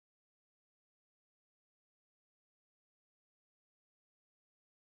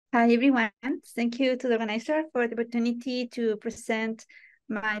Hi, everyone. Thank you to the organizer for the opportunity to present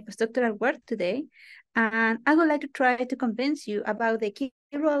my postdoctoral work today. And I would like to try to convince you about the key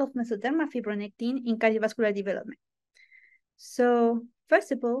role of mesodermal fibronectin in cardiovascular development. So,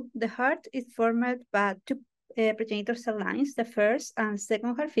 first of all, the heart is formed by two progenitor cell lines, the first and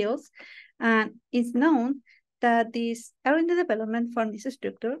second heart fields, and it's known that this early in the development form this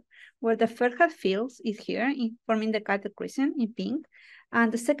structure, where the first heart field is here, forming the cardiac crescent in pink,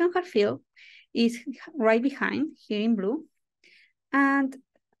 and the second heart field is right behind, here in blue. And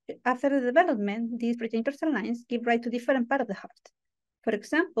after the development, these progenitor cell lines give rise to different parts of the heart. For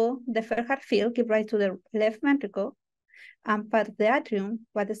example, the first heart field gives rise to the left ventricle and part of the atrium,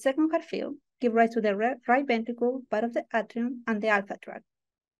 while the second heart field gives rise to the right ventricle, part of the atrium, and the alpha tract.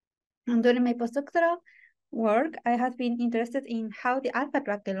 And during my postdoctoral work, I have been interested in how the alpha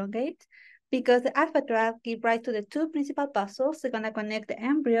tract elongates, because the alpha tract gives rise to the two principal vessels that are going to connect the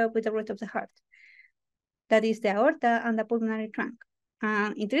embryo with the root of the heart. That is the aorta and the pulmonary trunk.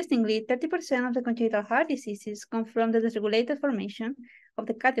 And interestingly, 30% of the congenital heart diseases come from the dysregulated formation of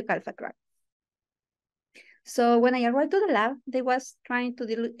the cardiac alpha tract. So when I arrived to the lab, they was trying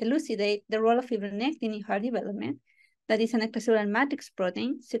to elucidate the role of fibronectin in heart development, that is an extracellular matrix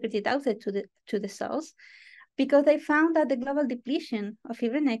protein secreted outside to the cells, because they found that the global depletion of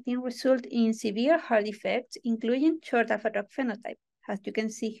fibronectin result in severe heart defects, including short alpha tract phenotype, as you can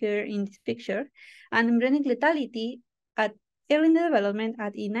see here in this picture, and embryonic lethality at early in the development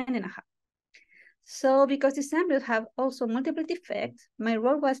at E9.5. So because these embryos have also multiple defects, my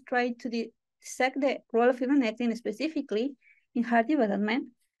role was trying to dissect the role of fibronectin specifically in heart development.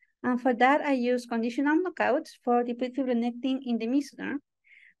 And for that, I used conditional knockouts for deplete fibronectin in the mesoderm,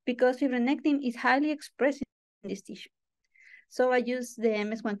 because fibronectin is highly expressed in this tissue. So I used the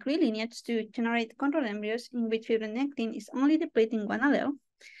MS1-3 lineage to generate control embryos in which fibronectin is only depleting one allele,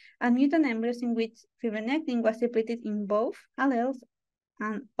 and mutant embryos in which fibronectin was depleted in both alleles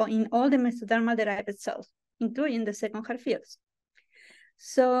and in all the mesodermal derived cells, including the second heart fields.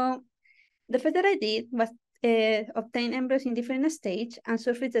 So the first that I did was obtain embryos in different stages and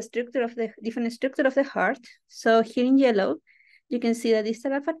surface the structure of the different structure of the heart. So here in yellow, you can see the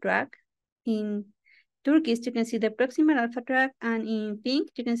distal alpha tract. In turquoise, you can see the proximal alpha tract, and in pink,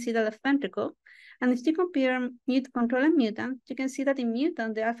 you can see the left ventricle. And if you compare control and mutant, you can see that in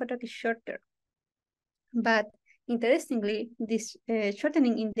mutant, the alpha tract is shorter. But interestingly, this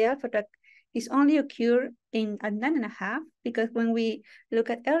shortening in the alpha tract is only occurred at 9.5, because when we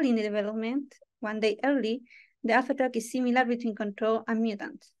look at early in the development, 1 day early, the alpha tract is similar between control and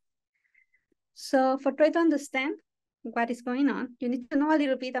mutant. So for trying to understand what is going on, you need to know a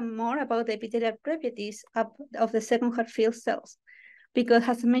little bit more about the epithelial properties of the second heart field cells, because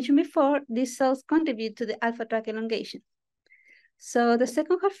as I mentioned before, these cells contribute to the alpha tract elongation. So the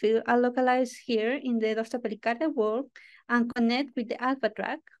second heart field are localized here in the dorsal pericardial wall and connect with the alpha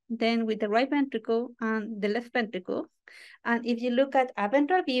tract, then with the right ventricle and the left ventricle. And if you look at a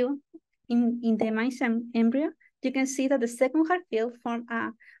ventral view in the mice embryo, you can see that the second heart field forms a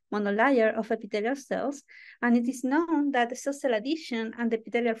monolayer of epithelial cells, and it is known that the cell addition and the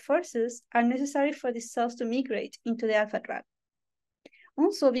epithelial forces are necessary for the cells to migrate into the alpha tract.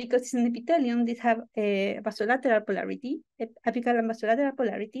 Also, because it's an epithelium, they have a basolateral polarity, apical and basolateral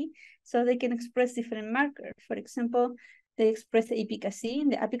polarity, so they can express different markers. For example, they express the efficacy in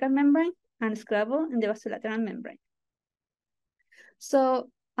the apical membrane and scrabble in the basolateral membrane. So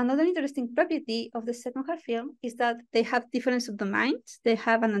another interesting property of the second heart field is that they have different subdomains. They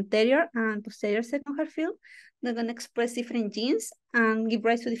have an anterior and posterior second heart field. They're going to express different genes and give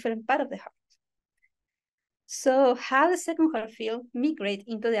rise to different part of the heart. So how the second heart field migrate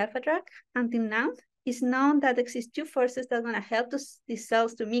into the alpha tract? Until now, it's known that exist two forces that are going to help these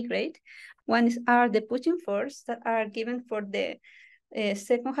cells to migrate. One are the pushing force that are given for the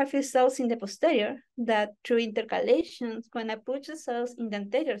second heart field cells in the posterior, that through intercalation is going to push the cells in the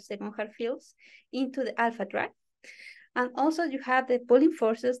anterior second heart fields into the alpha tract. And also you have the pulling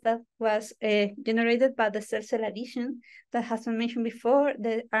forces that was generated by the cell addition that has been mentioned before,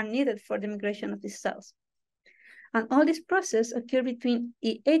 that are needed for the migration of these cells. And all this process occurred between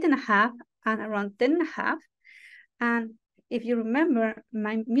 8.5 and around 10.5. And if you remember,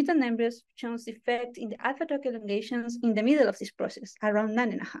 my mutant embryos shows defect in the alpha tract elongations in the middle of this process, around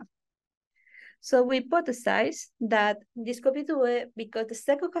 9.5. So we hypothesize that this could be due because the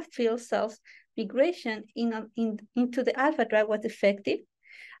second heart field cells migration into the alpha tract was effective,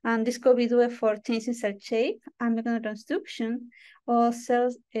 and this could be due for changing cell shape and mechanotransduction, or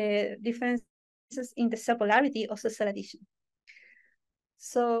cells differences in the cell polarity of the cell addition.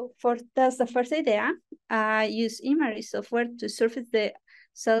 So that's the first idea. I use imagery software to surface the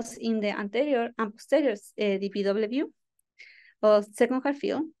cells in the anterior and posterior DPW of second half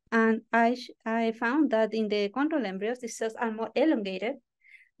field. And I found that in the control embryos, the cells are more elongated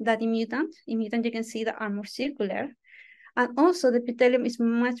than in mutant. In mutant, you can see that are more circular. And also the epithelium is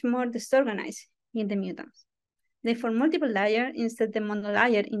much more disorganized in the mutants. They form multiple layers instead of the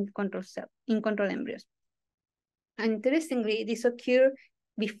monolayer in control embryos. And interestingly, this occurred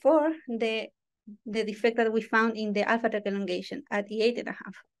before the defect that we found in the alpha tract elongation at the 8.5.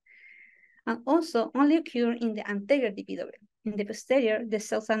 And also only occur in the anterior DPW. In the posterior, the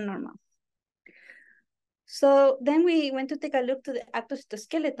cells are normal. So then we went to take a look to the active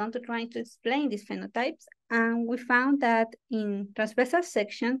cytoskeleton to try to explain these phenotypes. And we found that in transversal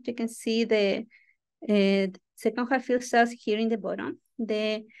section, you can see the second half field cells here in the bottom.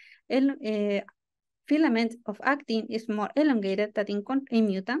 The filament of actin is more elongated than in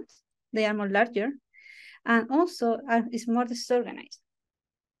mutants. They are more larger and also is more disorganized.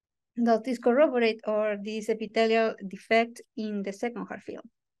 Does this corroborate or this epithelial defect in the second half field?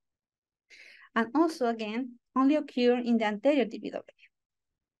 And also, again, only occur in the anterior DPW.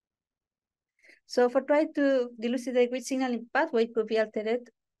 So for trying to elucidate which signaling pathway could be altered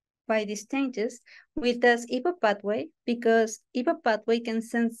by these changes, we test EPO pathway because EPO pathway can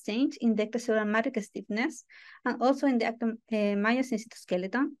sense change in the extracellular matrix stiffness and also in the myosin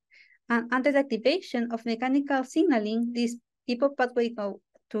cytoskeleton. And under the activation of mechanical signaling, this EPO pathway go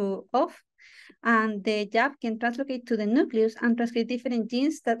to off, and the JAP can translocate to the nucleus and transcribe different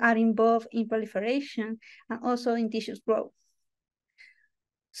genes that are involved in proliferation and also in tissues growth.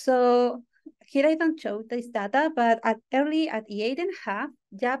 So here I don't show this data, but early at the 8.5,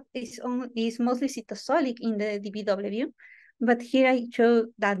 JAP is mostly cytosolic in the DPW. But here I show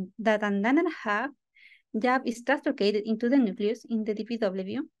that at 9.5, JAP is translocated into the nucleus in the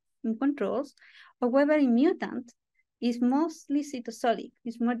DPW in controls. However, in mutant, is mostly cytosolic,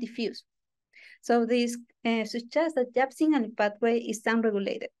 it's more diffuse. So this suggests that JAP signaling pathway is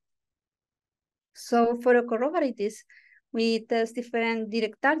downregulated. So for corroborate this, we test different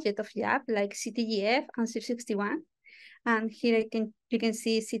direct targets of JAP like CTGF and CYP61. And here you can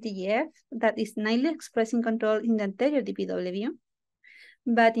see CTGF that is nicely expressing control in the anterior DPW.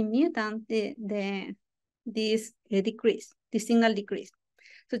 But in mutant, this signal decrease,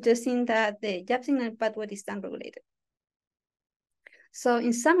 suggesting that the JAP signaling pathway is downregulated. So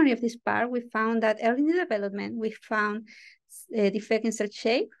in summary of this part, we found that early in the development, we found a defect in cell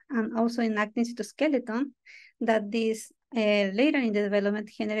shape and also in actin cytoskeleton, that this later in the development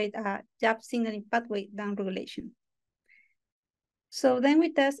generate a JAP signaling pathway downregulation. So then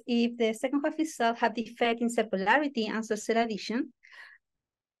we test if the second half cell have defect in cell polarity and cell addition.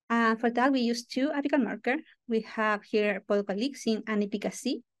 And for that, we use two apical markers. We have here podocalixin and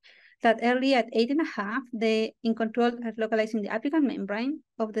efficacy. That early at 8.5, they in control are localized in the apical membrane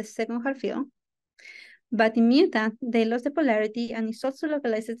of the second half field. But in mutant, they lost the polarity and is also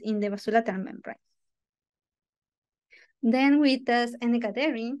localized in the basolateral membrane. Then we test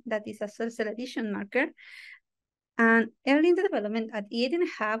N-cadherin, that is a cell addition marker. And early in the development at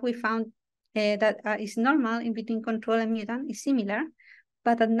 8.5, we found that is normal in between control and mutant, is similar.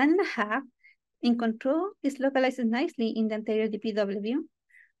 But at 9.5, in control is localized nicely in the anterior DPW.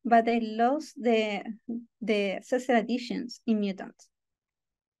 But they lost the cell additions in mutants.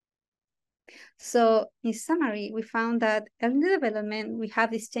 So in summary, we found that early in the development, we have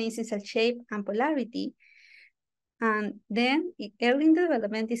this change in cell shape and polarity. And then early in the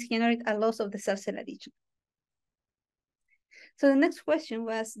development, this generates a loss of the cell addition. So the next question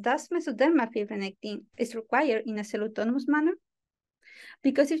was, does mesodermal fibronectin is required in a cell autonomous manner?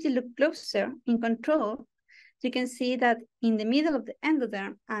 Because if you look closer in control, you can see that in the middle of the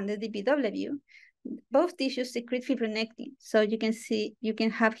endoderm and the DPW, both tissues secrete fibronectin. So you can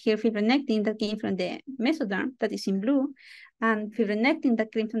have here fibronectin that came from the mesoderm, that is in blue, and fibronectin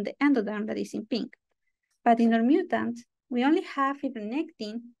that came from the endoderm, that is in pink. But in our mutants, we only have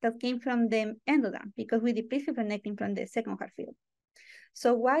fibronectin that came from the endoderm because we deplete fibronectin from the second half field.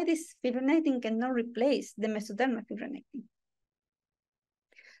 So why this fibronectin cannot replace the mesodermal fibronectin?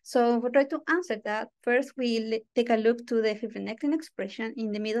 So we'll try to answer that. First, we'll take a look to the fibronectin expression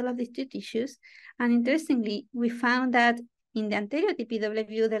in the middle of these two tissues. And interestingly, we found that in the anterior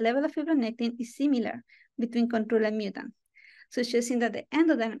DPW, the level of fibronectin is similar between control and mutant, suggesting that the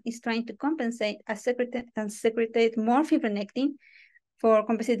endoderm is trying to compensate and secrete more fibronectin for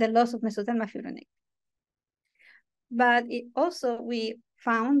compensate the loss of mesodermal fibronectin. But we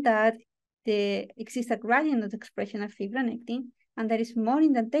found that there exists a gradient of expression of fibronectin, and that is more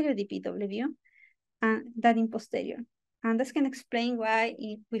in the anterior DPW than in posterior. And this can explain why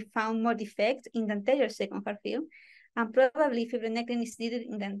we found more defects in the anterior second half field, and probably fibronectin is needed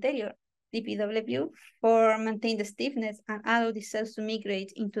in the anterior DPW for maintain the stiffness and allow the cells to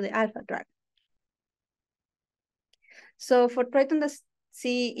migrate into the alpha tract. So for trying to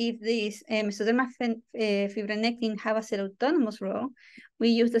see if this mesodermal fibronectin have a cell-autonomous role, we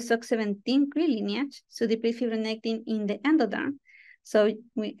use the SOC17 Cree lineage to deplete fibronectin in the endoderm. So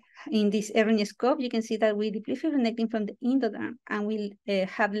in this RNA scope, you can see that we deplete fibronectin from the endoderm, and we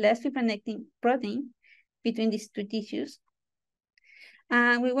have less fibronectin protein between these two tissues.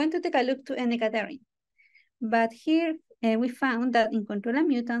 And we went to take a look to N-negaderin. But here we found that in controller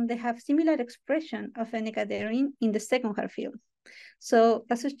mutant, they have similar expression of N-negaderin in the second half field. So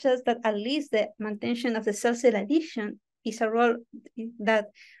that suggests that at least the maintenance of the cell-cell addition is a role that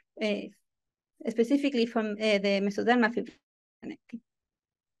specifically from the mesodermal fibronectin.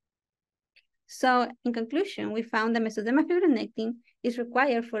 So in conclusion, we found that mesodermal fibronectin is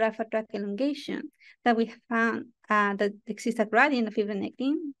required for alpha tract elongation, that we found that exists a gradient of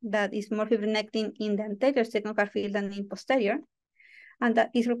fibronectin, that is more fibronectin in the anterior second half field than in posterior, and that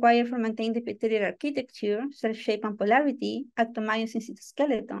is required for maintaining the epithelial architecture, cell shape and polarity, actomyosin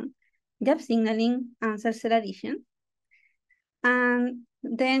cytoskeleton, gap signaling, and cell-cell addition. And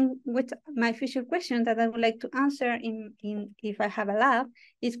then with my future question that I would like to answer if I have a lab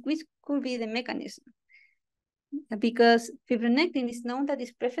is which could be the mechanism. Because fibronectin is known that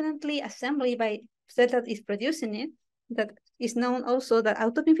is preferentially assembled by cell that is producing it. That is known also that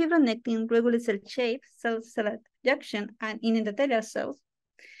autopin fibronectin regulates cell shape, cell adduction, and in endothelial cells.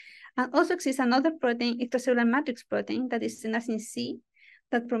 And also exists another protein, extracellular matrix protein, that is tenascin C,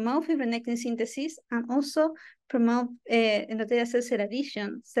 that promote fibronectin synthesis and also promote endothelial cell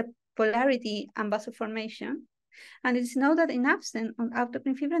addition, cell polarity, and vasoformation. And it is known that in absence of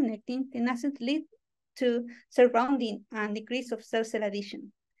autopin fibronectin, tenascin lead to cell rounding and decrease of cell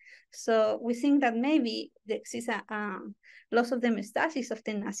addition. So we think that maybe there exists a loss of the metastasis of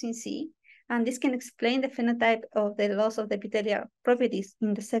tenascin C, and this can explain the phenotype of the loss of the epithelial properties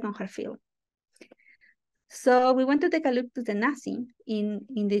in the second half field. So we went to take a look to tenascin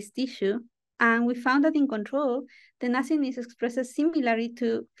in this tissue, and we found that in control, tenascin is expressed similarly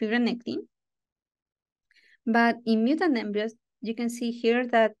to fibronectin. But in mutant embryos, you can see here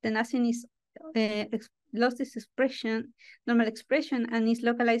that tenascin is lost its expression, normal expression, and is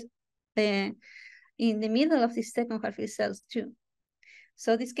localized in the middle of the second half field cells too.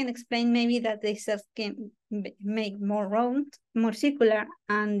 So this can explain maybe that the cells can make more round, more circular,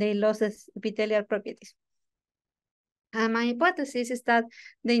 and they lose its epithelial properties. And my hypothesis is that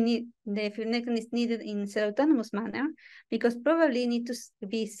the fibronectin is needed in cell-autonomous manner because probably need to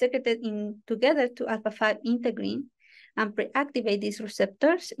be secreted together to alpha-5 integrin and pre-activate these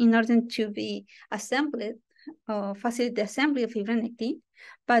receptors in order to be assembled or facilitate the assembly of fibronectin.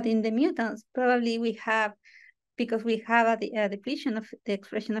 But in the mutants, probably we have, because we have a depletion of the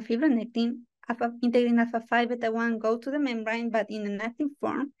expression of fibronectin, integrin alpha-5 beta-1 go to the membrane, but in an active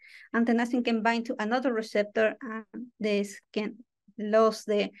form, and tenascin can bind to another receptor, and this can lose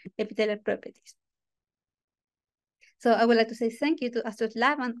the epithelial properties. So I would like to say thank you to Astro's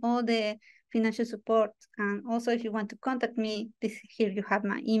Lab and all the financial support. And also, if you want to contact me, here you have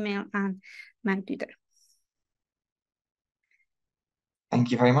my email and my Twitter.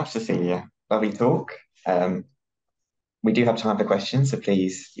 Thank you very much, Cecilia. Lovely talk. We do have time for questions, so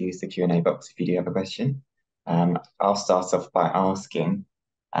please use the Q&A box if you do have a question. I'll start off by asking,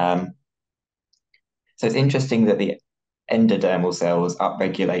 so it's interesting that the endodermal cells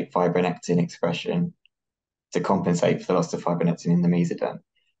upregulate fibronectin expression to compensate for the loss of fibronectin in the mesoderm.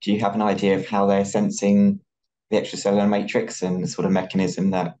 Do you have an idea of how they're sensing the extracellular matrix and the sort of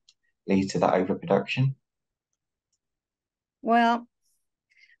mechanism that leads to that overproduction? Well,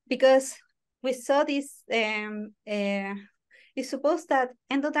 because we saw this, it's supposed that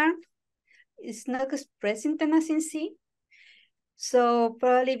endoderm is not expressing tenascin C. So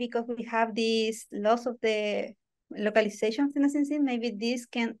probably because we have this loss of the localization of tenascin C, maybe this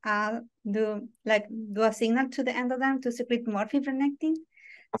can do a signal to the endoderm to secrete more fibronectin.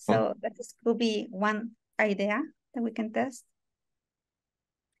 Okay. So that could be one idea that we can test.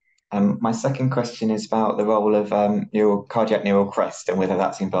 My second question is about the role of cardiac neural crest and whether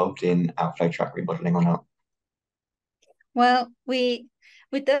that's involved in outflow tract remodeling or not. Well, we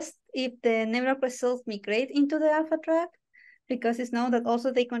test if the neural crest cells migrate into the alpha tract, because it's known that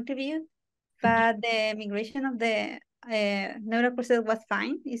also they contribute, but the migration of the neural crest cells was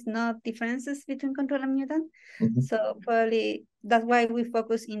fine. It's not differences between control and mutant. So probably that's why we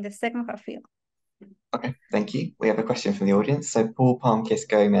focus in the second half field. Okay, thank you. We have a question from the audience. So Paul Palmkis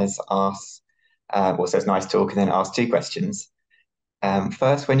Gomez asks, says nice talk, and then asks two questions.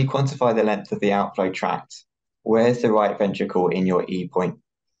 First, when you quantify the length of the outflow tract, where's the right ventricle in your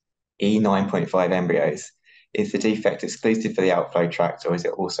E9.5 embryos? Is the defect exclusive for the outflow tract, or is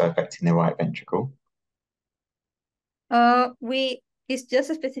it also affecting the right ventricle? It's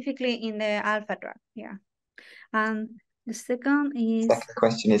just specifically in the alpha tract, yeah. And the second is... Second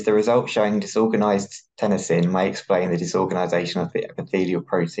question is, the result showing disorganized tenosyne may explain the disorganization of the epithelial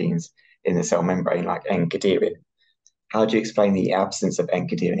proteins in the cell membrane, like encoderin. How do you explain the absence of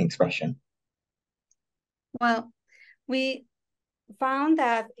encoderin expression? Well, we found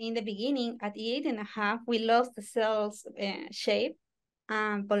that in the beginning, at E8.5, we lost the cell's shape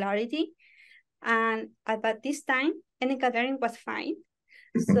and polarity. And at this time, encoderin was fine.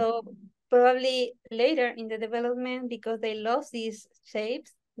 So probably later in the development, because they lost these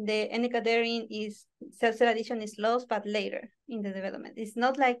shapes, the encoderin cell addition is lost, but later in the development. It's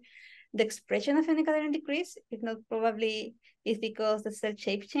not like the expression of encoderin decreased. It's not probably it's because the cell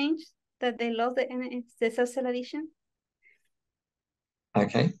shape changed that they lost the cell addition.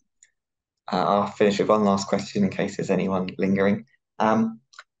 Okay. I'll finish with one last question in case there's anyone lingering.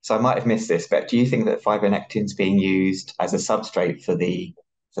 So I might have missed this, but do you think that fibronectin is being used as a substrate for the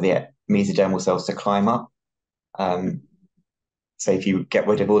mesodermal cells to climb up? So if you get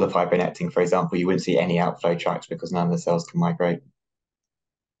rid of all the fibronectin, for example, you wouldn't see any outflow tracts because none of the cells can migrate.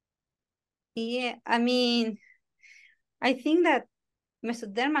 Yeah, I mean, I think that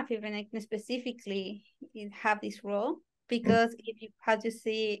mesodermal fibronectin specifically have this role because if you have to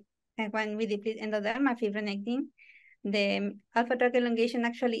see when we deplete endodermal fibronectin, the alpha tract elongation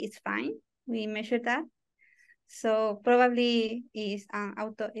actually is fine. We measure that. So probably is a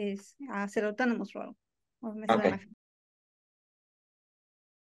cell autonomous role of mesodermal.